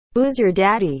Who's your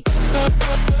daddy?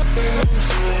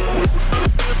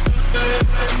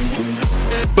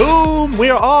 Boom! We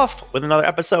are off with another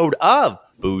episode of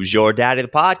Who's Your Daddy, the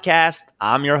podcast.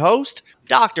 I'm your host,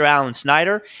 Dr. Alan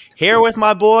Snyder, here with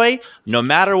my boy. No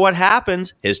matter what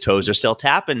happens, his toes are still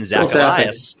tapping, Zach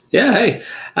Elias. Yeah, hey.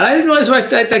 And I didn't realize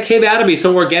that came out of me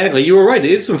so organically. You were right.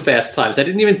 It is some fast times. I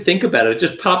didn't even think about it. It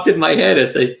just popped in my head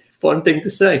as a fun thing to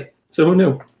say. So who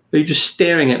knew? Are you just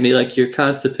staring at me like you're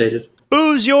constipated?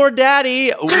 Who's Your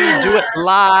Daddy? We do it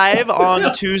live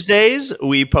on Tuesdays.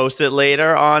 We post it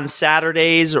later on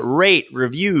Saturdays. Rate,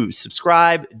 review,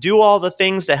 subscribe, do all the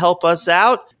things to help us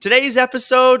out. Today's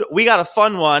episode, we got a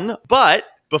fun one, but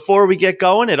before we get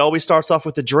going, it always starts off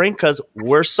with a drink because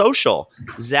we're social.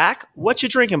 Zach, what you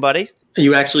drinking, buddy? Are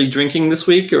you actually drinking this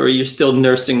week, or are you still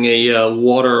nursing a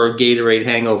water or Gatorade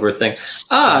hangover thing?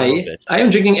 I am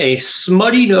drinking a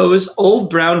Smutty Nose Old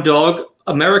Brown Dog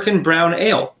American Brown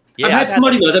Ale. Yeah, I've had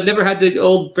Smutty Nose. I've never had the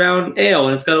Old Brown Ale,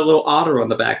 and it's got a little otter on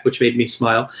the back, which made me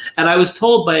smile. And I was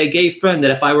told by a gay friend that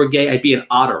if I were gay, I'd be an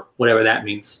otter, whatever that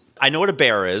means. I know what a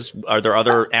bear is. Are there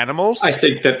other animals? I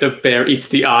think that the bear eats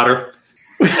the otter,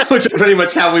 which is pretty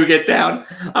much how we get down.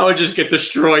 I would just get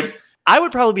destroyed. I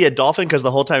would probably be a dolphin because the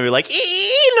whole time you're like,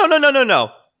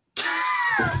 no.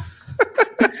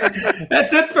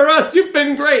 That's it for us. You've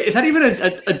been great. Is that even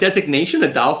a designation,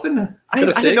 a dolphin? I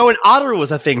didn't know an otter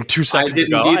was a thing 2 seconds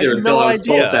ago. I didn't either until I was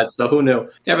told that, so who knew?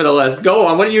 Nevertheless, go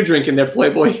on. What are you drinking there,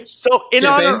 Playboy? So in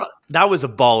honor, that was a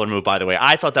baller move, by the way.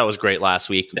 I thought that was great last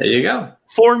week. There you go.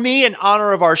 For me, in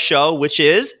honor of our show, which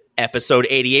is episode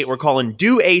 88, we're calling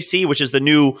Do AC, which is the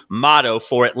new motto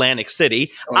for Atlantic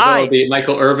City. That'll be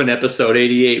Michael Irvin episode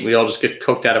 88. We all just get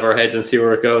coked out of our heads and see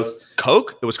where it goes.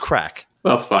 Coke? It was crack.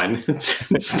 Well, fine.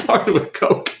 It started with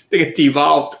Coke. I think it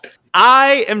devolved.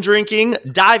 I am drinking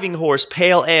Diving Horse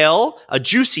Pale Ale, a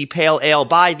juicy pale ale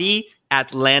by the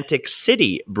Atlantic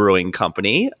City Brewing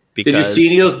Company. Did you see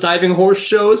any of those Diving Horse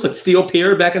shows like Steel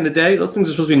Pier back in the day? Those things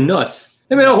are supposed to be nuts.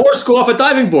 They made a horse go off a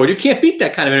diving board. You can't beat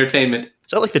that kind of entertainment.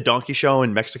 Is that like the donkey show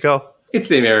in Mexico? It's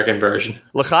the American version.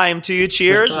 L'chaim to you.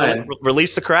 Cheers.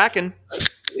 Release the Kraken.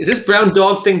 Is this brown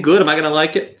dog thing good? Am I going to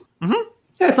like it? Mm-hmm.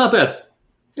 Yeah, it's not bad.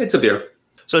 It's a beer.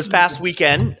 So this past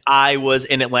weekend, I was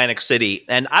in Atlantic City,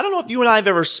 and I don't know if you and I have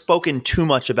ever spoken too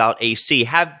much about AC.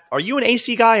 Are you an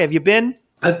AC guy? Have you been?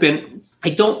 I've been. I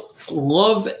don't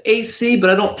love AC, but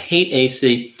I don't hate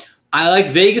AC. I like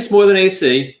Vegas more than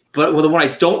AC, but the one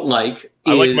I don't like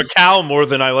I like Macau more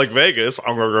than I like Vegas.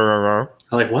 I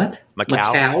like what?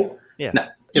 Macau? Yeah. No,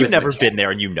 you've never been there,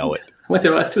 and you know it. I went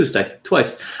there last Tuesday,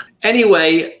 twice.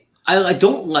 Anyway, I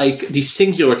don't like the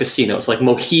singular casinos like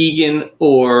Mohegan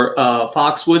or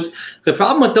Foxwoods. The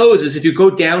problem with those is if you go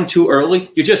down too early,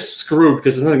 you're just screwed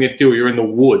because there's nothing to do. You're in the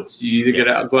woods. You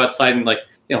either go outside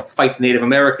and fight Native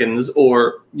Americans,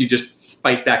 or you just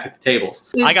fight back at the tables.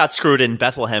 I got screwed in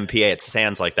Bethlehem, PA at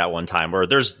Sands like that one time where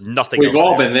there's nothing. We've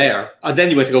all been there. Then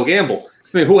you went to go gamble.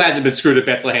 I mean, who hasn't been screwed at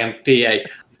Bethlehem, PA?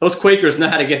 Those Quakers know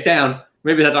how to get down.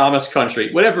 Maybe that's Amish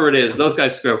country. Whatever it is, those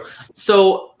guys screw.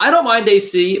 So I don't mind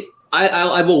AC.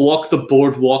 I will walk the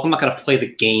boardwalk. I'm not going to play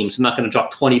the games. I'm not going to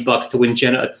drop $20 to win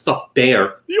a stuffed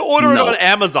bear. You order it on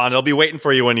Amazon. It'll be waiting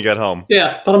for you when you get home.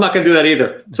 Yeah, but I'm not going to do that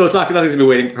either. So nothing's going to be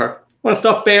waiting for her. Want a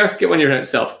stuffed bear? Get one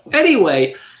yourself.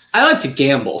 Anyway, I like to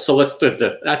gamble, so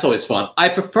that's always fun. I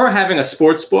prefer having a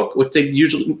sports book, which they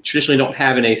traditionally don't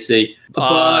have in AC.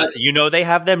 But they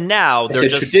have them now. They're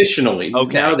just traditionally.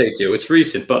 Okay. Now they do. It's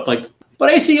recent, but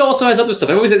AC also has other stuff.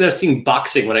 I always end up seeing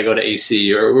boxing when I go to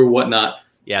AC or whatnot.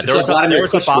 Yeah, there was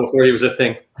a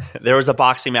thing. There was a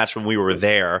boxing match when we were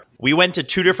there. We went to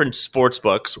 2 different sports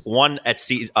books. One at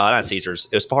not Caesars.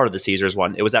 It was part of the Caesars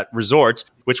one. It was at Resorts,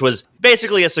 which was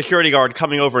basically a security guard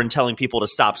coming over and telling people to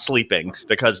stop sleeping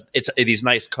because it's these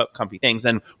nice, comfy things.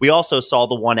 And we also saw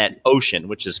the one at Ocean,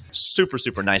 which is super,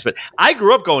 super nice. But I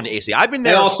grew up going to AC. I've been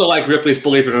there. I also like Ripley's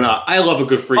Believe It or Not. I love a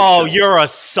good freak show. Oh, you're a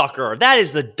sucker. That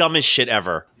is the dumbest shit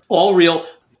ever. All real.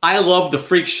 I love the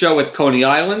freak show at Coney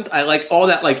Island. I like all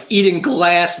that, eating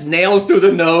glass, nails through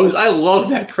the nose. I love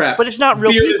that crap. But it's not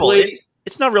real people.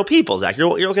 It's not real people, Zach.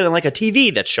 You're looking at a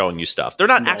TV that's showing you stuff. They're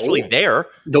not actually there.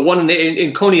 The one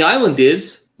in Coney Island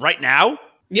is. Right now?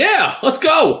 Yeah, let's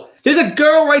go. There's a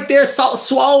girl right there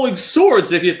swallowing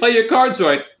swords. If you play your cards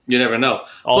right, you never know.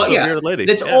 Also, weird lady.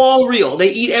 It's all real.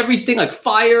 They eat everything like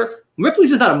fire.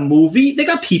 Ripley's is not a movie. They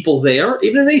got people there.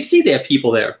 Even in AC, they have people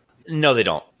there. No, they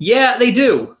don't. Yeah, they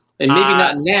do. And maybe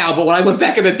not now, but when I went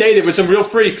back in the day, there were some real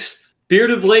freaks.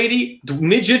 Bearded lady,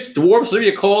 midgets, dwarves, whatever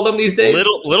you call them these days.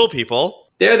 Little people.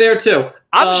 They're there too.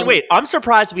 I'm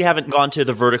surprised we haven't gone to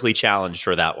the Vertically Challenged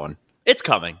for that one. It's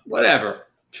coming. Whatever.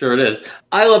 Sure it is.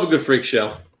 I love a good freak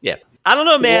show. Yeah. I don't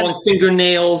know, man. Long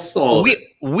fingernails.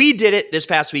 We did it this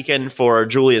past weekend for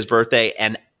Julia's birthday,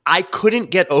 and I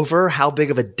couldn't get over how big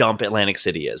of a dump Atlantic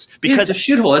City is. Because it's a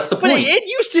shithole. That's the point. But it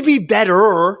used to be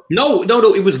better. No.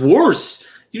 It was worse.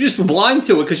 You're just blind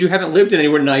to it because you haven't lived in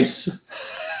anywhere nice.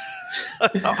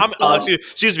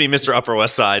 Excuse me, Mr. Upper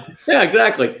West Side. Yeah,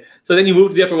 exactly. So then you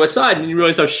moved to the Upper West Side and you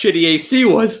realize how shitty AC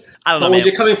was. I don't know, when man.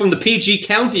 you're coming from the PG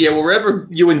County or wherever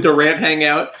you and Durant hang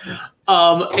out.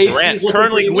 Durant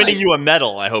currently winning you a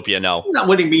medal, I hope you know. He's not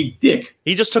winning me dick.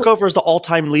 He just took over as the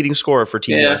all-time leading scorer for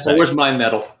Team USA. Well, where's my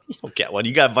medal? You'll get one.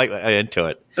 You got to bite into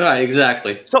it. All right,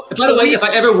 exactly. By the way, if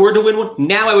I ever were to win one,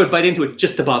 now I would bite into it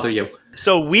just to bother you.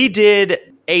 So we did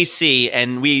AC,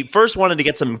 and we first wanted to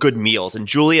get some good meals. And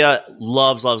Julia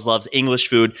loves English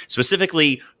food,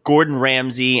 specifically Gordon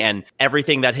Ramsay and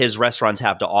everything that his restaurants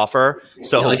have to offer.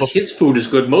 So his food is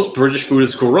good. Most British food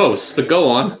is gross, but go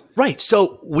on. Right.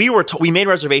 So we made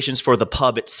reservations for the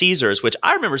pub at Caesars, which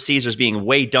I remember Caesars being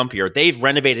way dumpier. They've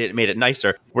renovated it and made it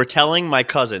nicer. We're telling my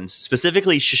cousins,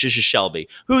 specifically Shelby,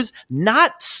 who's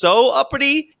not so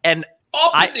uppity, and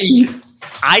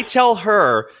I tell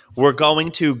her we're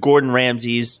going to Gordon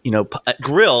Ramsay's,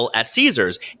 grill at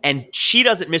Caesars, and she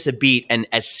doesn't miss a beat. And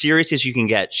as serious as you can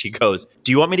get, she goes,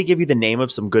 "Do you want me to give you the name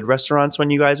of some good restaurants when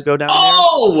you guys go down there?"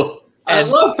 Oh, I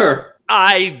love her.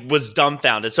 I was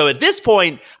dumbfounded. So at this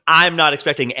point, I'm not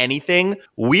expecting anything.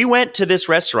 We went to this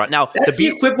restaurant. Now, that's the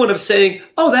equivalent of saying,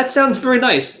 "Oh, that sounds very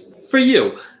nice for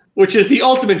you," which is the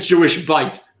ultimate Jewish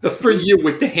bite. The for you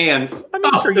with the hands.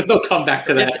 There's no comeback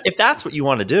to that. If that's what you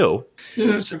want to do.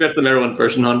 So that's the Maryland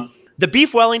version, hon. The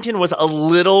beef Wellington was a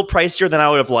little pricier than I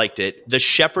would have liked it. The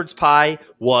shepherd's pie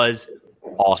was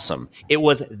awesome. It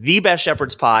was the best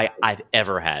shepherd's pie I've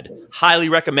ever had. Highly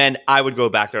recommend. I would go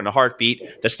back there in a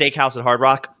heartbeat. The steakhouse at Hard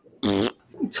Rock.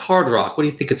 It's Hard Rock. What do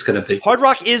you think it's going to be? Hard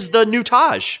Rock is the new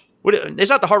Taj. It's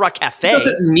not the Hard Rock Cafe. It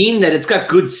doesn't mean that it's got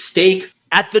good steak.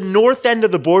 At the north end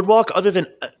of the boardwalk, other than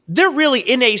they're really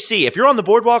in AC. If you're on the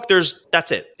boardwalk, that's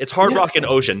it. It's Hard Rock and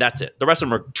Ocean. That's it. The rest of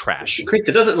them are trash. Great.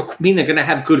 That doesn't mean they're going to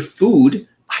have good food.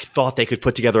 I thought they could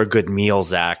put together a good meal,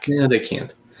 Zach. Yeah, they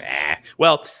can't.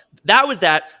 Well, that was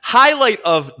that. Highlight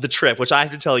of the trip, which I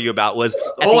have to tell you about, was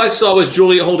all I saw was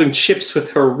Julia holding chips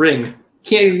with her ring.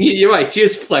 You're right. She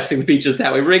is flexing the beaches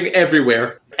that way. Ring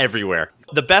everywhere. Everywhere.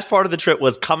 The best part of the trip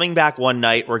was coming back one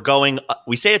night.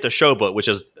 We stayed at the Showboat, which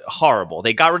is horrible.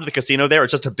 They got rid of the casino there.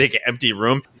 It's just a big empty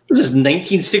room. This is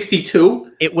 1962?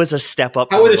 It was a step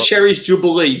up. How were the Cherries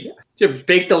Jubilee? You have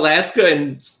Baked Alaska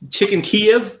and Chicken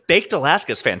Kiev? Baked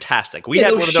Alaska is fantastic. We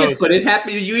had one of those. But it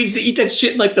happened. You used to eat that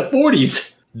shit in like the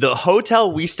 40s. The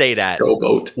hotel we stayed at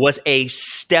Showboat was a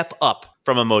step up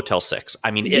from a Motel 6.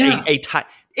 I mean,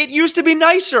 it used to be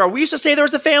nicer. We used to say there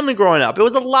was a family growing up. It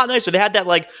was a lot nicer. They had that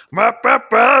like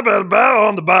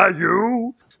on the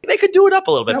bayou. They could do it up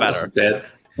a little bit better. Bad.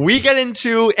 We get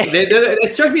into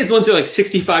it struck me as ones who are like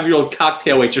 65-year-old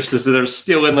cocktail waitresses that are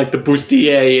still in like the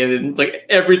bustier and like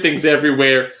everything's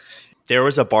everywhere. There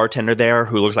was a bartender there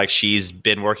who looks like she's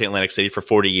been working in Atlantic City for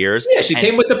 40 years. Yeah, she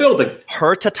came with the building.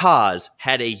 Her tatas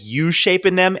had a U shape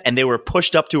in them, and they were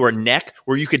pushed up to her neck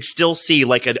where you could still see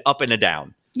like an up and a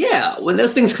down. Yeah, when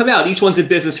those things come out, each one's in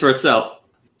business for itself.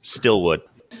 Still would.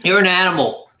 You're an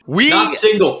animal. Not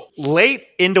single. Late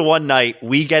into one night,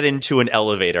 we get into an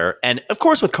elevator. And of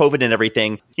course, with COVID and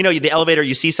everything, the elevator,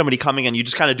 you see somebody coming and you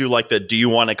just kind of do like do you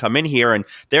want to come in here? And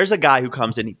there's a guy who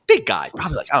comes in, big guy,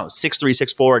 probably like, 6'3",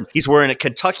 6'4", and he's wearing a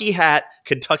Kentucky hat,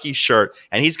 Kentucky shirt,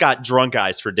 and he's got drunk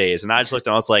eyes for days. And I just looked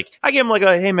and I was like, I gave him like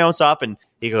hey man, what's up? And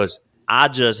he goes, I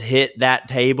just hit that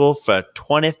table for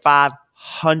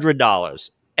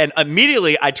 $2,500. And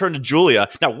immediately I turned to Julia.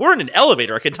 Now we're in an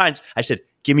elevator. I said,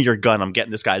 give me your gun. I'm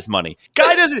getting this guy's money.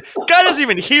 Guy doesn't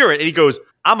even hear it. And he goes,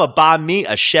 I'm going to buy me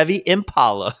a Chevy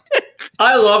Impala.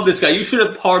 I love this guy. You should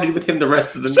have partied with him the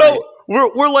rest of the night. So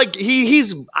we're like,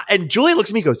 he's, and Julia looks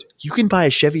at me and goes, you can buy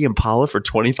a Chevy Impala for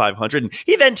 $2,500. And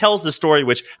he then tells the story,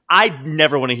 which I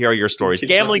never want to hear your stories.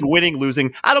 Gambling, winning,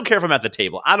 losing. I don't care if I'm at the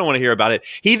table. I don't want to hear about it.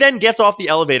 He then gets off the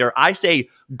elevator. I say,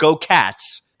 go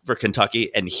Cats for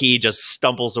Kentucky. And he just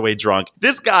stumbles away drunk.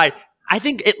 This guy, I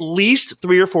think at least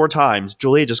 3 or 4 times,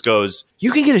 Julia just goes,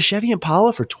 you can get a Chevy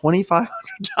Impala for $2,500.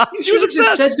 She was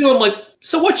obsessed. Said to him, like,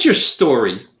 so what's your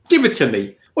story? Give it to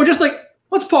me. Or just like,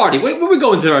 let's party. Where are we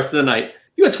going to the rest of the night?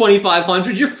 You got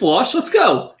 $2,500. You're flush. Let's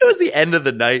go. It was the end of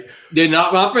the night.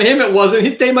 Not for him. It wasn't.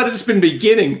 His day might have just been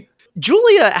beginning.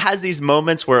 Julia has these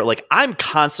moments where, like, I'm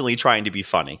constantly trying to be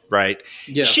funny, right?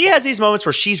 Yeah. She has these moments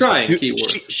where she's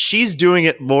doing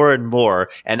it more and more.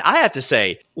 And I have to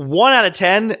say, 1 out of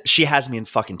 10, she has me in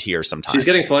fucking tears sometimes. She's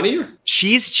getting funnier?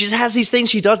 She has these things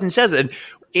she does and says. And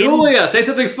Julia, say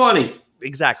something funny.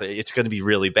 exactly. It's going to be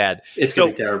really bad. It's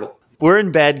going to be terrible. We're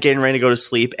in bed getting ready to go to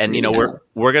sleep, and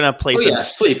we're gonna play some. Yeah,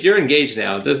 sleep. You're engaged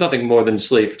now. There's nothing more than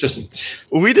sleep.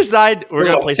 We decide we're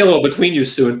gonna play a pillow between you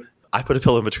soon. I put a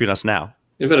pillow in between us now.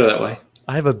 You're better that way.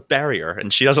 I have a barrier,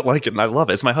 and she doesn't like it, and I love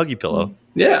it. It's my huggy pillow.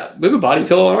 Yeah, we have a body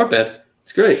pillow on our bed.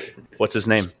 It's great. What's his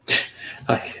name?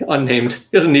 Unnamed.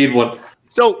 He doesn't need one.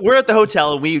 So we're at the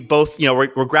hotel, and we both,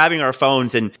 we're grabbing our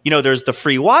phones, and there's the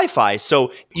free Wi-Fi.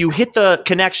 So you hit the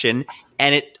connection,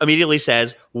 and it immediately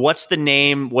says, what's the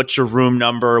name, what's your room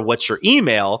number, what's your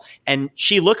email? And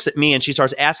she looks at me and she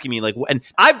starts asking me and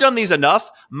I've done these enough.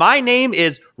 My name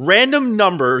is random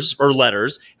numbers or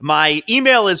letters. My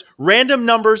email is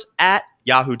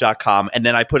randomnumbers@yahoo.com. And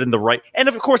then I put in the right, and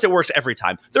of course it works every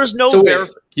time. There's no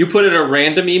you put in a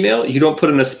random email? You don't put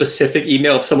in a specific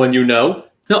email of someone you know?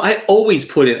 No, I always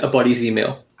put in a buddy's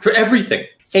email for everything.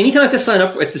 Anytime I have to sign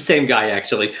up, it's the same guy,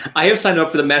 actually. I have signed up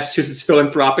for the Massachusetts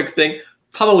philanthropic thing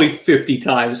probably 50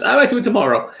 times. I might do it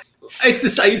tomorrow. I use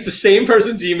the same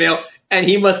person's email, and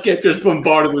he must get just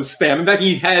bombarded with spam. In fact,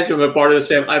 he has been bombarded with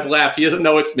spam. I've laughed. He doesn't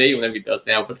know it's me. Whenever he does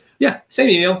now. But yeah, same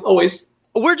email, always.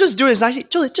 We're just doing this.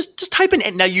 Julie, just type in.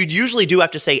 Now, you usually do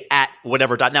have to say @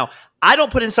 whatever. Now, I don't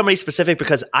put in somebody specific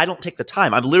because I don't take the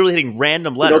time. I'm literally hitting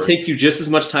random letters. It'll take you just as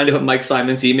much time to put Mike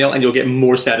Simon's email, and you'll get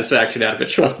more satisfaction out of it.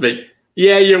 Trust me.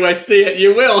 Yeah, I see it.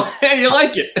 You will. You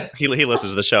like it. He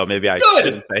listens to the show. Maybe I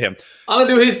shouldn't say him. I'm going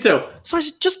to do his too. So I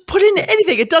just put in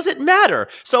anything. It doesn't matter.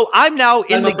 So I'm now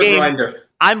in the game.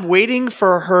 I'm waiting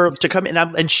for her to come in,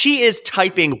 and she is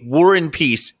typing War and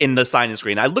Peace in the sign-in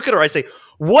screen. I look at her. I say,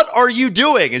 what are you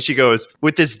doing? And she goes,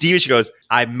 with this diva, she goes,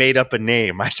 I made up a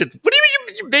name. I said, what do you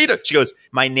mean you made up? She goes,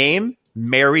 my name,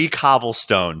 Mary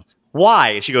Cobblestone.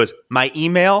 Why? She goes, my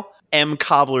email,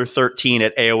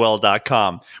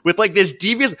 mcobbler13@aol.com. With this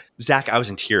devious... Zach, I was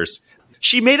in tears.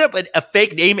 She made up a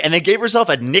fake name and then gave herself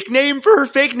a nickname for her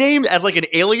fake name as an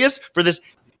alias for this.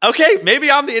 Okay,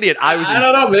 maybe I'm the idiot. I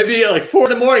don't know. Maybe 4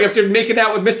 in the morning after making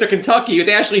out with Mr. Kentucky with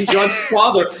Ashley Judd's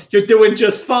father, you're doing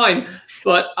just fine.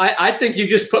 But I think you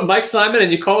just put Mike Simon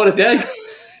and you call it a day.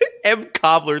 M.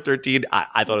 Cobbler 13.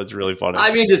 I thought it was really funny.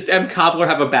 I mean, does M. Cobbler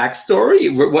have a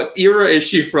backstory? What era is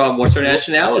she from? What's her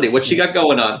nationality? What she got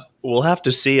going on? We'll have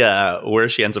to see where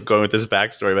she ends up going with this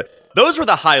backstory. But those were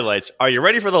the highlights. Are you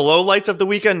ready for the lowlights of the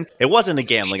weekend? It wasn't the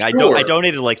gambling. Sure. I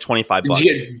donated $25. Did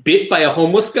you get bit by a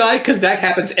homeless guy? Because that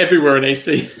happens everywhere in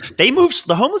AC.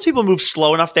 The homeless people move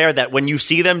slow enough there that when you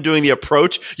see them doing the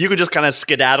approach, you can just kind of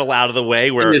skedaddle out of the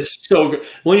way. Where it's so good.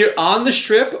 When you're on the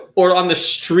strip or on the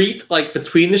street,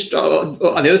 between the on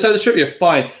the other side of the strip, you're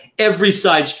fine. Every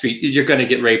side street, you're going to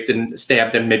get raped and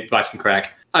stabbed and maybe buy some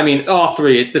crack. I mean, all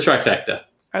three. It's the trifecta.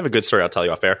 I have a good story I'll tell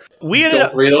you off air. Three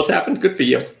of those happened? Good for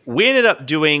you. We ended up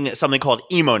doing something called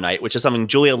Emo Night, which is something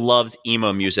Julia loves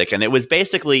emo music. And it was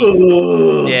basically,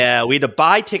 we had to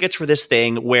buy tickets for this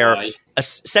thing where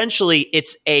essentially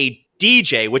it's a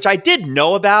DJ, which I did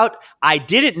know about. I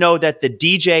didn't know that the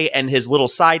DJ and his little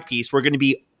side piece were going to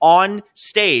be on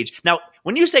stage. Now,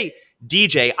 when you say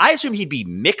DJ, I assume he'd be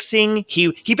mixing.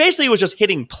 He basically was just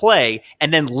hitting play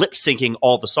and then lip syncing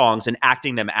all the songs and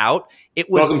acting them out.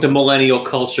 Welcome to millennial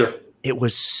culture. It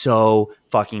was so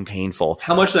fucking painful.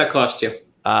 How much did that cost you?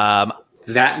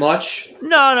 That much?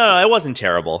 No. It wasn't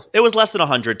terrible. It was less than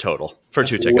 100 total for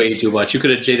 2 tickets. Way too much. You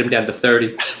could have jaded him down to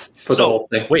 30 for the whole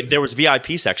thing. Wait, there was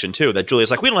VIP section too that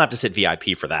Julia's we don't have to sit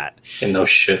VIP for that. And no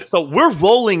shit. So we're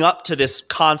rolling up to this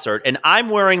concert and I'm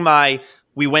wearing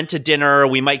we went to dinner.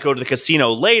 We might go to the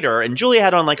casino later. And Julia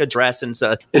had on a dress and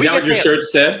stuff. Is that what your shirt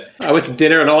said? I went to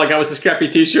dinner and all I got was this crappy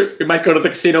t-shirt. We might go to the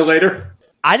casino later.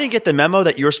 I didn't get the memo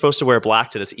that you were supposed to wear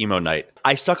black to this emo night.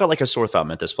 I stuck out like a sore thumb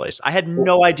at this place. I had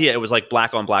no idea it was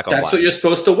black on black on black. That's what you're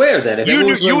supposed to wear then.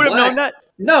 You would have known that?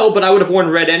 No, but I would have worn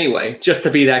red anyway, just to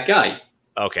be that guy.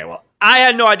 Okay, well, I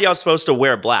had no idea I was supposed to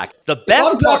wear black. The best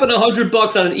if I'm dropping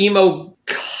 $100 on an emo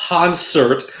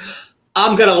concert,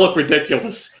 I'm going to look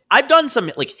ridiculous. I've done some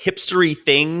hipstery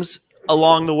things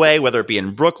along the way, whether it be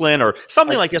in Brooklyn or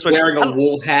something like this. Wearing a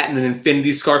wool hat and an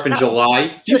infinity scarf in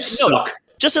July. You suck.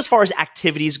 Just as far as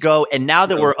activities go, and now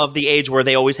that we're of the age where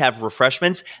they always have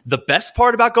refreshments, the best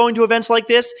part about going to events like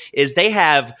this is they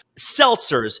have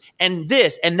seltzers and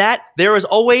this and that. There is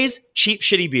always cheap,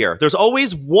 shitty beer. There's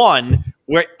always one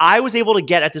where I was able to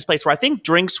get at this place where I think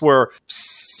drinks were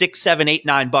 $6, $7, $8,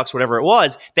 $9, whatever it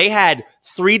was. They had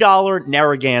 $3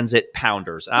 Narragansett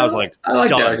pounders. And I was like, I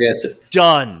like Narragansett.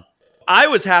 Done. I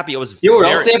was happy. It was. You know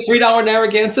where else they have $3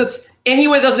 Narragansetts?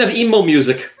 Anyway, it doesn't have emo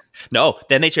music. No,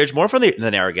 then they charge more for the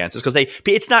Narragansetts because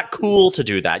it's not cool to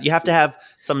do that. You have to have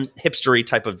some hipstery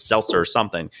type of seltzer or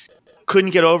something.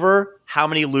 Couldn't get over how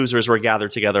many losers were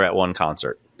gathered together at one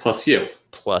concert. Plus you.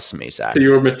 plus me, Zach. So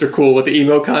you were Mr. Cool with the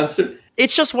emo concert?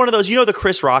 It's just one of those, the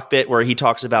Chris Rock bit where he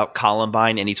talks about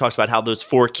Columbine and he talks about how those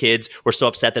 4 kids were so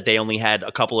upset that they only had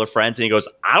a couple of friends. And he goes,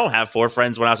 I don't have 4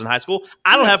 friends when I was in high school.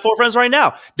 I don't have 4 friends right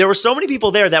now. There were so many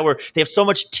people there they have so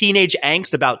much teenage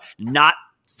angst about not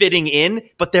fitting in,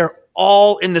 but they're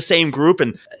all in the same group.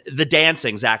 And the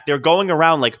dancing, Zach, they're going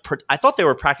around I thought they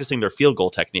were practicing their field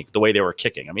goal technique, the way they were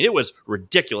kicking. I mean, it was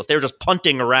ridiculous. They were just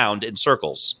punting around in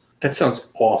circles. That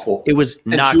sounds awful. It was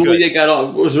not Julia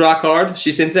good. Was rock hard.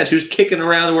 She's into that. She was kicking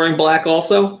around wearing black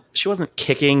also. She wasn't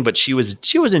kicking, but she was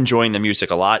enjoying the music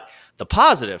a lot. The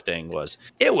positive thing was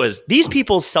these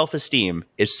people's self-esteem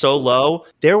is so low.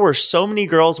 There were so many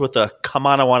girls with the come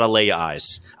on, I want to lay you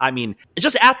eyes. I mean,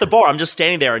 just at the bar, I'm just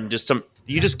standing there and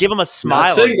you just give them a smile.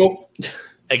 Not single.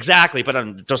 Exactly, but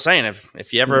I'm just saying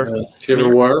if you ever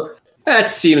were.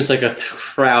 That seems like a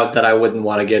crowd that I wouldn't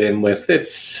want to get in with.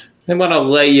 They want to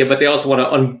lay you, but they also want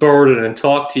to unburden and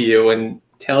talk to you and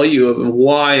tell you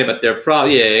why about their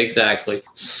problem. Yeah, exactly.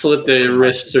 Slit their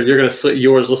wrists, or you're going to slit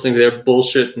yours listening to their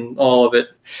bullshit and all of it.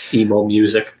 Emo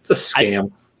music. It's a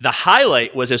scam. The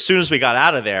highlight was as soon as we got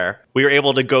out of there, we were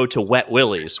able to go to Wet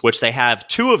Willie's, which they have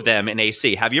 2 of them in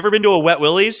AC. Have you ever been to a Wet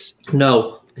Willie's?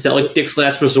 No. Is that like Dick's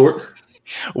Last Resort?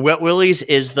 Wet Willie's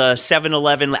is the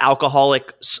 7-Eleven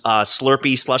alcoholic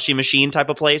Slurpee slushy machine type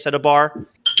of place at a bar.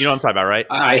 You know what I'm talking about, right?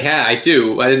 I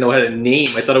do. I didn't know how to name.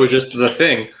 I thought it was just the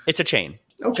thing. It's a chain.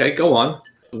 Okay, go on.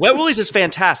 Wet Willie's is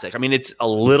fantastic. I mean, it's a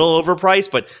little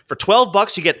overpriced, but for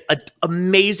 $12, you get an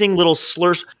amazing little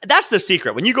slurp. That's the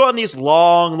secret. When you go on these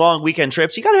long weekend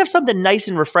trips, you got to have something nice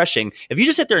and refreshing. If you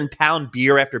just sit there and pound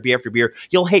beer after beer after beer,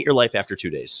 you'll hate your life after 2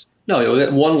 days. No, you'll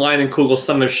get one line in Kugel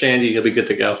Summer Shandy, you'll be good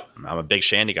to go. I'm a big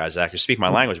shandy guy, Zach. You speak my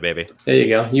language, baby. There you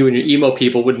go. You and your emo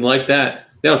people wouldn't like that.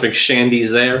 They don't drink shandies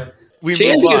there.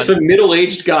 Shandy is for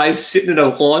middle-aged guys sitting in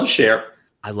a lawn chair.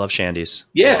 I love shandies.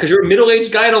 Yeah, because you're a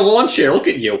middle-aged guy in a lawn chair. Look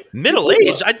at you.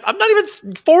 Middle-aged? I'm not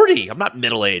even 40. I'm not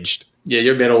middle-aged. Yeah,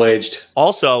 you're middle-aged.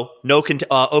 Also, no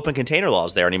open container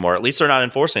laws there anymore. At least they're not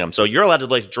enforcing them. So you're allowed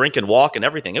to drink and walk and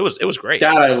everything. It was great.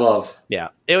 That I love. Yeah.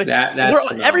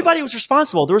 Everybody was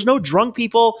responsible. There was no drunk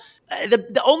people.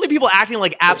 The only people acting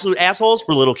like absolute assholes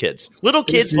were little kids. Little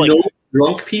kids no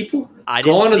drunk people?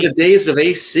 Gone are the days of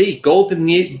AC. Golden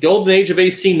age of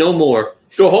AC, no more.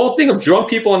 The whole thing of drunk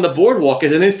people on the boardwalk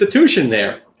is an institution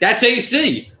there. That's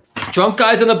AC. Drunk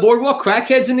guys on the boardwalk,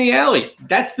 crackheads in the alley.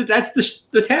 That's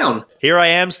the town. Here I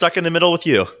am stuck in the middle with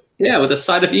you. Yeah, with a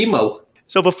side of emo.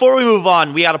 So before we move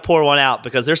on, we got to pour one out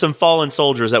because there's some fallen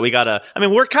soldiers that we got to. I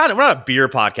mean, we're not a beer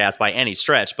podcast by any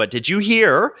stretch, but did you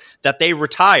hear that they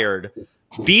retired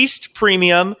Beast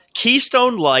Premium,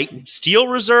 Keystone Light, Steel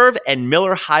Reserve, and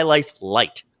Miller High Life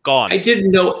Light? Gone. I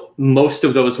didn't know most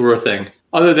of those were a thing.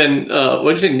 Other than,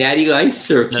 what did you say, Natty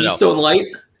Ice or Keystone Light?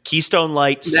 Keystone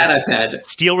Light. That I've had.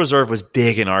 Steel Reserve was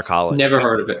big in our college. Never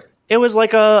heard of it. It was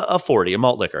like a 40, a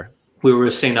malt liquor. We were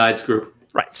a St. Ides group.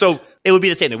 Right. So it would be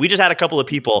the same thing. We just had a couple of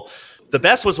people. The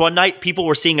best was one night, people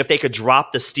were seeing if they could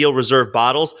drop the Steel Reserve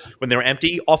bottles when they were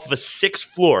empty off of a 6th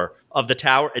floor of the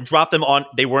tower and drop them on.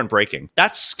 They weren't breaking.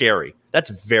 That's scary. That's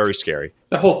very scary.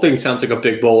 The whole thing sounds like a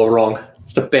big bowl of wrong.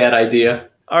 It's a bad idea.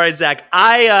 All right, Zach.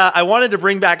 I wanted to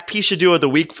bring back Pishadu of the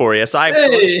week for you. So I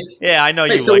know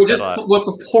you like that a lot. We're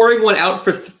pouring one out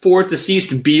for 4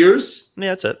 deceased beers. Yeah,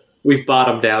 that's it. We've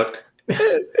bottomed out.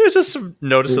 It's just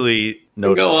noticeably.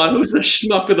 Go on. Who's the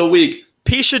schmuck of the week?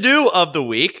 Pishadu of the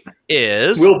week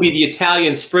will be the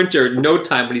Italian sprinter in no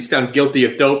time when he's found guilty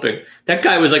of doping. That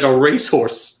guy was like a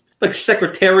racehorse, like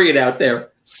Secretariat out there.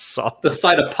 The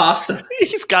side of pasta.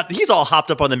 He's all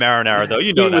hopped up on the marinara, though.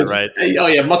 You know that, right? Oh,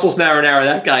 yeah. Muscles marinara.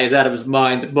 That guy is out of his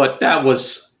mind. But that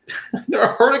was... Never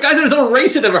heard of guys in his own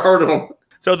race had never heard of him.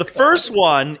 So the first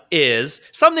one is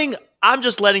something I'm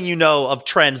just letting you know of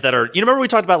trends that are... You remember we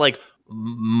talked about like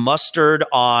mustard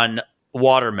on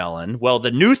watermelon? Well,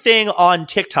 the new thing on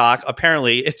TikTok,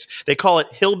 apparently, they call it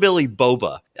hillbilly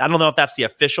boba. I don't know if that's the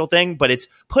official thing, but it's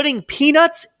putting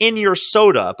peanuts in your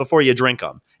soda before you drink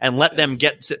them and let them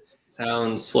get...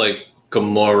 Sounds like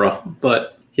Gomorrah,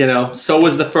 but, so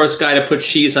was the first guy to put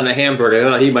cheese on a hamburger.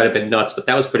 I thought he might have been nuts, but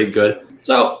that was pretty good.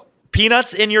 So...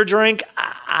 Peanuts in your drink?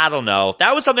 I don't know.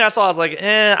 That was something I saw. I was like,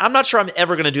 I'm not sure I'm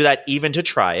ever going to do that even to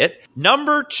try it.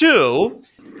 Number 2,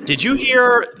 did you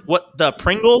hear what the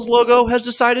Pringles logo has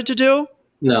decided to do?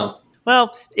 No.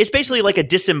 Well, it's basically like a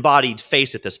disembodied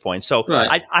face at this point. So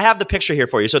right. I have the picture here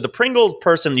for you. So the Pringles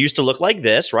person used to look like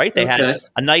this, right? They had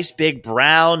a nice big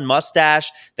brown mustache.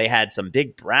 They had some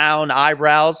big brown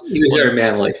eyebrows. He was very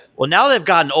manly. Well, now they've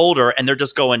gotten older and they're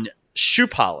just going shoe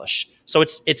polish. So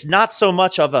it's not so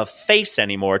much of a face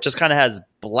anymore. It just kind of has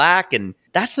black and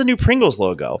That's the new Pringles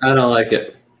logo. I don't like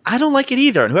it. I don't like it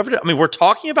either. And we're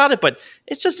talking about it, but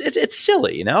it's just, it's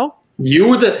silly, you know?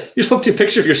 You're supposed to take a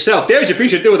picture of yourself. There's your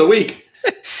picture of the week.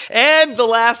 And the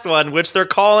last one, which they're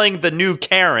calling the new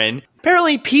Karen.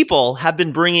 Apparently, people have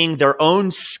been bringing their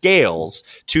own scales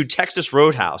to Texas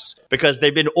Roadhouse because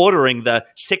they've been ordering the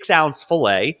 6-ounce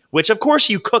filet, which, of course,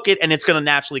 you cook it and it's going to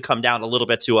naturally come down a little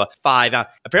bit to a 5-ounce.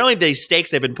 Apparently, these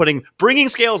steaks they've been bringing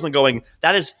scales and going,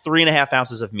 that is 3.5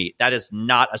 ounces of meat. That is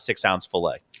not a 6-ounce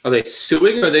filet. Are they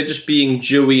suing or are they just being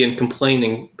Jewy and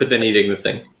complaining, but then eating the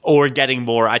thing? Or getting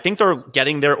more. I think they're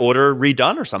getting their order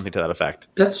redone or something to that effect.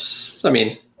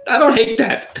 I don't hate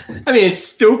that. I mean, it's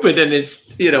stupid and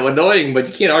it's, annoying, but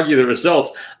you can't argue the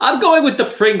results. I'm going with the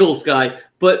Pringles guy.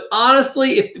 But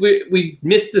honestly, if we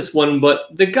missed this one, but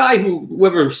the guy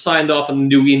whoever signed off on the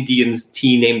new Indians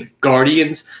team named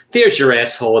Guardians, there's your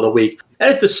asshole of the week. That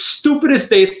is the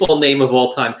stupidest baseball name of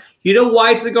all time. You know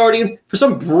why it's the Guardians? For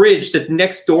some bridge that's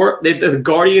next door, they're the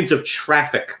Guardians of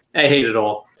Traffic. I hate it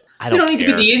all. They don't need to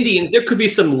be the Indians. There could be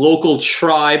some local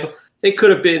tribe. They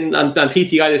could have been on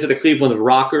PTI. They said the Cleveland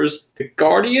Rockers, the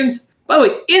Guardians. By the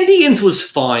way, Indians was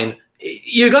fine.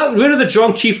 You got rid of the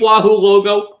drunk Chief Wahoo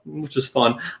logo, which was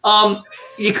fun.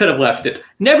 You could have left it.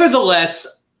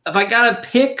 Nevertheless, if I got to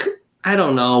pick, I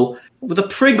don't know. The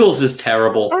Pringles is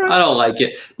terrible. Right. I don't like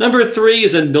it. Number 3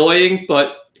 is annoying,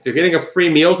 but if you're getting a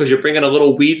free meal because you're bringing a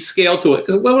little weed scale to it,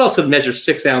 because what else would measure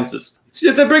 6 ounces?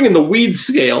 So they're bringing the weed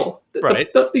scale.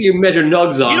 Right. The you measure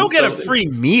nugs on. You don't get a free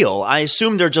meal. I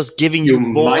assume they're just giving you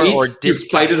more or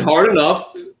discount. You fight it hard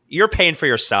enough. You're paying for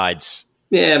your sides.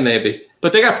 Yeah, maybe.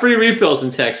 But they got free refills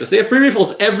in Texas. They have free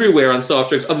refills everywhere on soft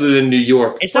drinks other than New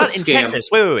York. It's not in Texas.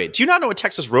 Wait. Do you not know what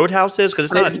Texas Roadhouse is? Because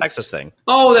it's not a Texas thing.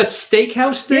 Oh, that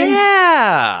steakhouse thing?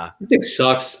 Yeah. That thing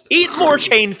sucks. Eat more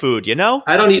chain food, you know?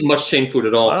 I don't eat much chain food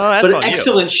at all. But an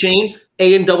excellent chain,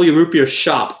 A&W Root Beer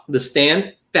Shop, The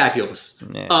Stand, fabulous.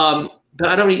 Yeah. But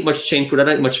I don't eat much chain food. I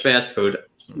don't eat much fast food.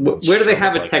 Where do they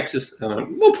have it? Texas?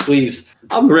 Well, please.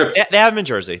 I'm ripped. They have them in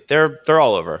Jersey. They're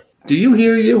all over. Do you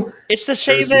hear you? It's the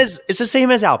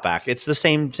same as Outback. It's the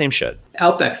same shit.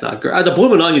 Outback's not great. The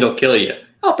blooming onion don't kill you.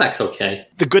 Outback's okay.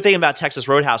 The good thing about Texas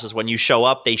Roadhouse is when you show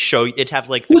up, they show it have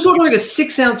like who's ordering a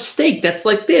 6-ounce steak that's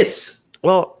like this?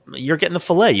 Well, you're getting the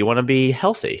filet. You want to be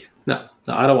healthy. No,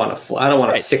 I don't want a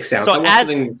 6-ounce. I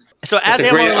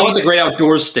want the great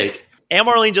outdoors steak. Anne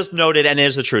Marlene just noted, and it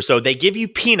is the truth. So they give you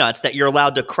peanuts that you're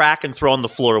allowed to crack and throw on the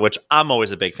floor, which I'm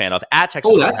always a big fan of at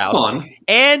Texas Roadhouse. That's fun.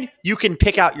 And you can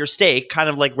pick out your steak, kind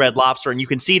of like Red Lobster, and you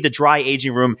can see the dry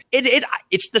aging room.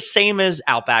 It's the same as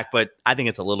Outback, but I think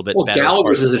it's a little bit better.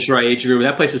 Gallagher's is a dry aging room.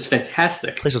 That place is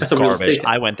fantastic. Place was garbage.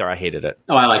 I went there. I hated it.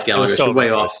 Oh, I like Gallagher's. So way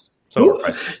off. So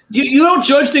overpriced. You don't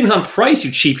judge things on price,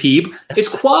 you cheap heeb. It's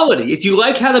quality. If you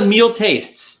like how the meal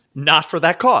tastes. Not for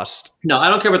that cost. No, I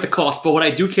don't care about the cost, but what I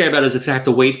do care about is if I have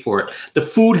to wait for it. The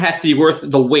food has to be worth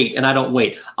the wait, and I don't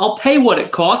wait. I'll pay what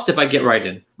it costs if I get right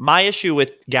in. My issue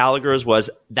with Gallagher's was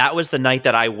that was the night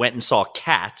that I went and saw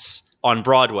Cats on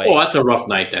Broadway. Oh, that's a rough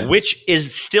night then. Which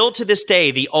is still to this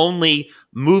day the only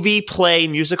movie, play,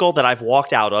 musical that I've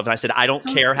walked out of. And I said, I don't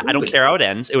care. I don't care how it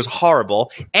ends. It was horrible.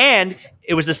 And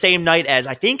it was the same night as,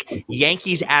 I think,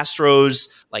 Yankees-Astros,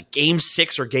 like Game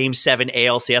 6 or Game 7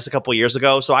 ALCS a couple of years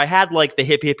ago. So I had like the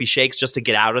hippie shakes just to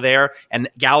get out of there. And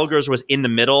Gallagher's was in the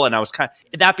middle. And I was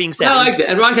that being said. I like it.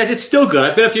 And Ron Katz, it's still good.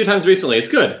 I've been a few times recently. It's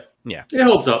good. Yeah. It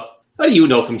holds up. How do you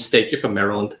know from steak? You're from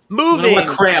Maryland. Moving. Like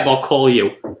crab, I'll call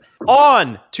you.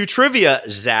 On to trivia,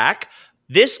 Zach.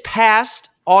 This past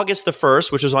August the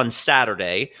 1st, which was on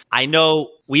Saturday, I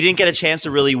know we didn't get a chance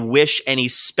to really wish any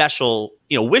special,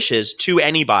 wishes to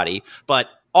anybody, but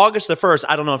August the 1st,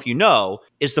 I don't know if you know,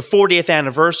 is the 40th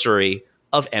anniversary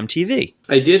of MTV.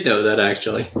 I did know that,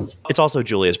 actually. It's also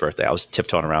Julia's birthday. I was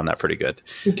tiptoeing around that pretty good.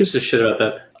 Who gives a shit about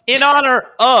that? In honor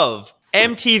of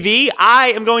MTV,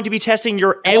 I am going to be testing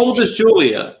your How old is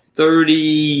Julia?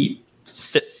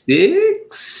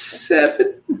 36?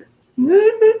 7?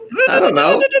 I don't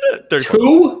know. 34.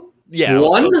 2? Yeah.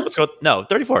 1? Let's go. No,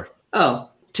 34. Oh.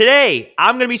 Today,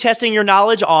 I'm going to be testing your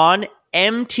knowledge on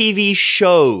MTV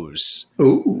shows.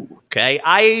 Ooh. Okay.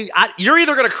 You're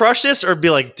either going to crush this or be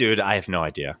like, dude, I have no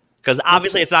idea. Because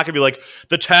obviously it's not going to be like,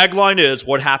 the tagline is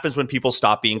what happens when people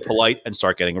stop being polite and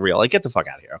start getting real. Like, get the fuck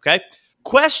out of here. Okay.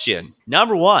 Question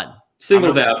number 1.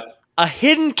 Singled out. A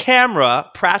hidden camera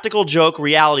practical joke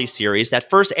reality series that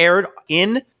first aired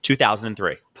in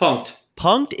 2003. Punked.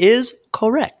 Punked is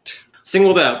correct.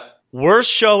 Singled out.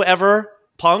 Worst show ever,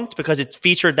 Punked, because it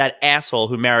featured that asshole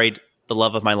who married the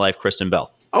love of my life, Kristen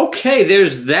Bell. Okay,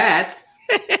 there's that.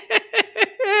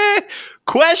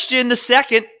 Question the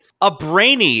second. A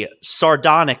brainy,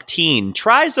 sardonic teen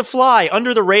tries to fly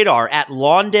under the radar at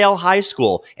Lawndale High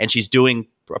School, and she's doing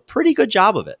a pretty good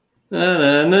job of it. Na,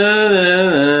 na, na,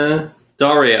 na, na.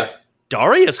 Daria.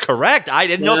 Daria's correct. I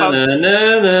didn't know if I was...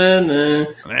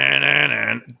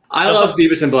 I love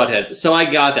Beavis and Butthead, so I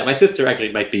got that. My sister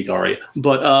actually might be Daria,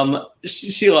 but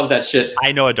she loved that shit.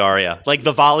 I know a Daria. Like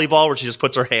the volleyball where she just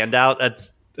puts her hand out.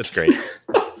 That's great.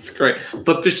 It's great.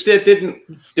 But that didn't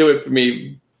do it for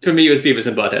me. For me, it was Beavis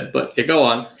and Butthead, but yeah, go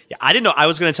on. Yeah, I didn't know. I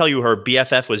was going to tell you her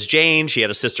BFF was Jane. She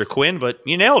had a sister Quinn, but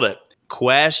you nailed it.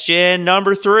 Question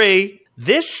number 3.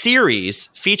 This series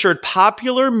featured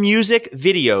popular music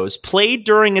videos played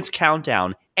during its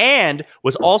countdown and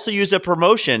was also used as a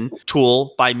promotion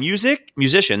tool by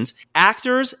musicians,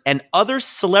 actors, and other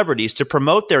celebrities to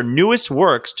promote their newest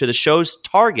works to the show's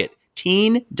target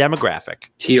teen demographic.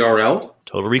 TRL?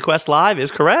 Total Request Live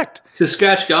is correct. He's a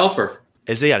scratch golfer.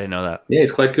 Is he? I didn't know that. Yeah,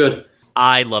 he's quite good.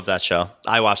 I love that show.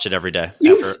 I watched it every day.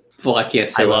 Well, I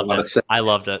can't say what I want to say. I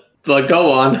loved it. But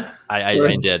go on.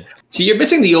 I did. So you're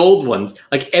missing the old ones,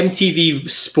 like MTV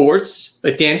Sports,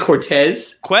 like Dan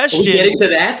Cortez. Question. Are we getting to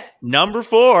that? Number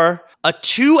 4. A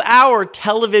 2-hour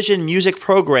television music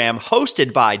program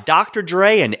hosted by Dr.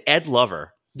 Dre and Ed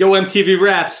Lover. Yo, MTV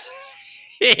Raps.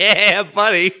 Yeah,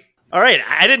 buddy. All right.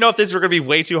 I didn't know if these were going to be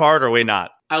way too hard or way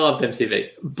not. I loved MTV.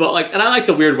 But and I like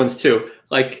the weird ones too.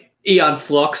 Like Eon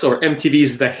Flux or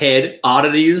MTV's The Head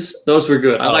Oddities. Those were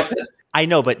good. I like that. I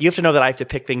know, but you have to know that I have to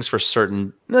pick things for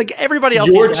certain. Like everybody else.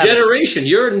 Your generation,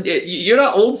 you're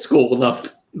not old school enough.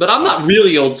 But I'm not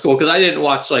really old school because I didn't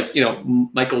watch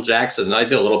Michael Jackson. I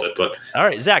did a little bit, but all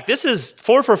right, Zach. This is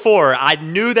 4 for 4. I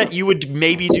knew that you would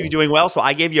maybe be doing well, so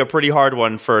I gave you a pretty hard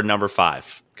one for number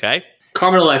 5. Okay,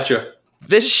 Carmen Electra.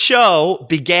 This show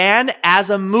began as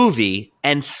a movie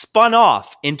and spun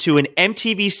off into an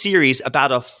MTV series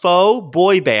about a faux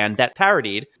boy band that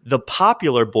parodied the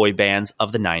popular boy bands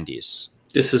of the 90s.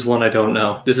 This is one I don't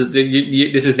know. This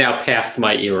is now past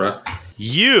my era.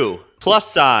 You, +,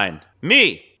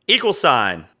 me,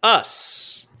 =,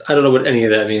 us. I don't know what any of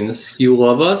that means. You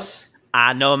love us?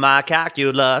 I know my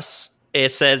calculus. It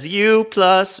says you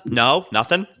plus... No,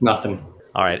 nothing? Nothing.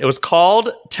 All right. It was called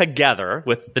Together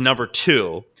with the number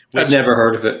 2. I've never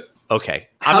heard of it. Okay.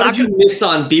 How did you miss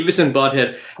on Beavis and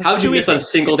Butthead? How did you miss on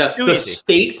Singled Out? The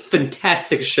State,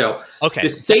 fantastic show. Okay. The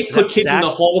State put kids in the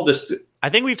hole. I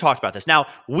think we've talked about this. Now,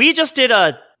 we just did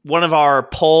one of our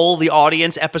poll the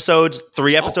audience episodes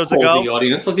 3 episodes ago. Poll the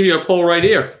audience. I'll give you a poll right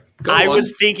here. I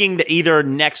was thinking that either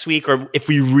next week or if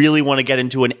we really want to get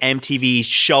into an MTV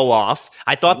show off,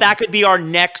 I thought that could be our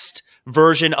next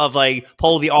version of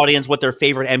poll the audience what their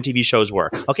favorite MTV shows were.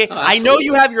 Okay. I know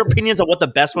you have your opinions on what the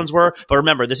best ones were, but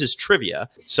remember, this is trivia.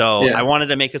 So I wanted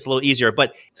to make this a little easier,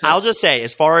 but I'll just say,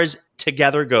 as far as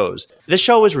Together goes, this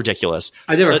show is ridiculous.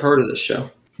 I never heard of this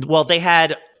show. Well, they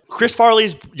had Chris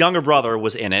Farley's younger brother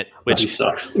was in it, which he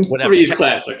sucks. Whatever. He's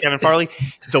classic. Kevin Farley.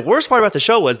 The worst part about the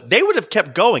show was they would have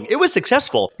kept going. It was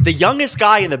successful. The youngest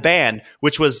guy in the band,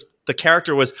 which was the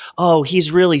character was, oh,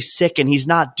 he's really sick and he's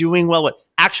not doing well.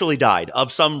 Actually died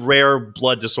of some rare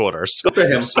blood disorder. So they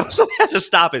had to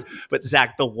stop it. But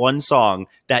Zach, the one song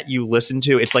that you listen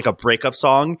to, it's like a breakup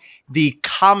song. The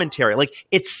commentary,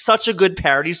 it's such a good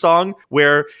parody song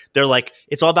where they're like,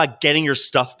 it's all about getting your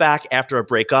stuff back after a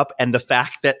breakup. And the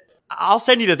fact that I'll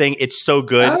send you the thing. It's so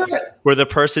good where the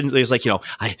person is like,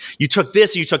 you took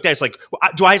this, you took that. It's like,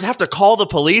 do I have to call the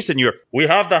police? And we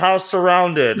have the house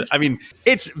surrounded. I mean,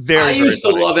 it's very, I used to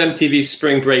love MTV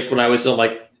Spring Break when I was in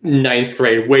 9th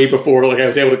grade, way before I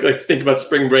was able to think about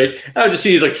spring break. I would just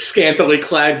see these scantily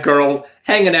clad girls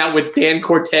hanging out with Dan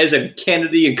Cortez and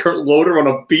Kennedy and Kurt Loder on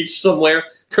a beach somewhere.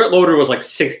 Kurt Loder was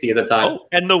 60 at the time. Oh,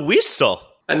 and the Weasel.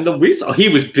 He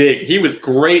was big. He was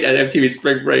great at MTV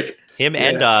Spring Break. Him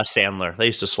and Sandler. They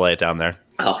used to slay it down there.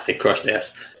 Oh, they crushed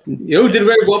ass. You know who did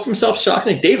very well for himself?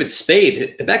 Shockingly, David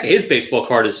Spade. The back of his baseball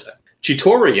card is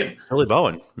Cheetorian. Billy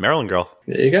Bowen, Maryland girl.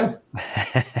 There you go.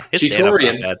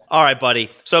 Cheetorian. All right, buddy.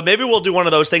 So maybe we'll do one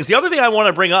of those things. The other thing I want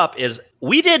to bring up is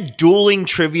we did dueling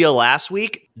trivia last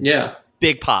week. Yeah.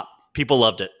 Big pop. People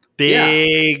loved it.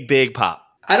 Big pop.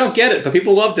 I don't get it, but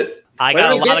people loved it. I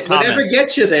got a lot of comments. Whatever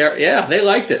gets you there, yeah, they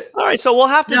liked it. All right, so we'll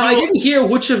have to I didn't hear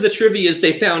which of the trivias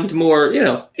they found more,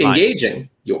 engaging.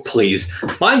 Please.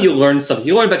 Mine, you learn something.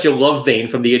 You learn about your love vein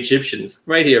from the Egyptians.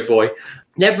 Right here, boy.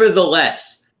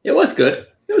 Nevertheless, it was good.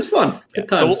 It was fun. Good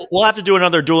times. So we'll have to do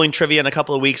another dueling trivia in a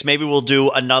couple of weeks. Maybe we'll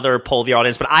do another poll the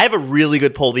audience, but I have a really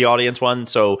good poll the audience one,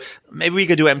 so maybe we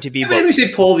could do MTV. Maybe we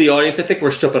say poll the audience. I think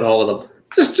we're stripping all of them.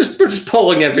 We're just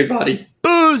polling everybody.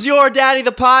 Booze Your Daddy,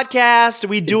 the podcast.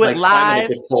 We do it live.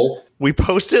 We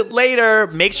post it later.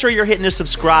 Make sure you're hitting the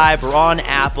subscribe. We're on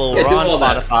Apple. We're on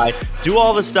Spotify. Do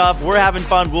all the stuff. We're having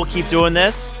fun. We'll keep doing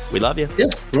this. We love you. Yeah.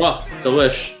 Well,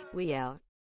 delish. We out.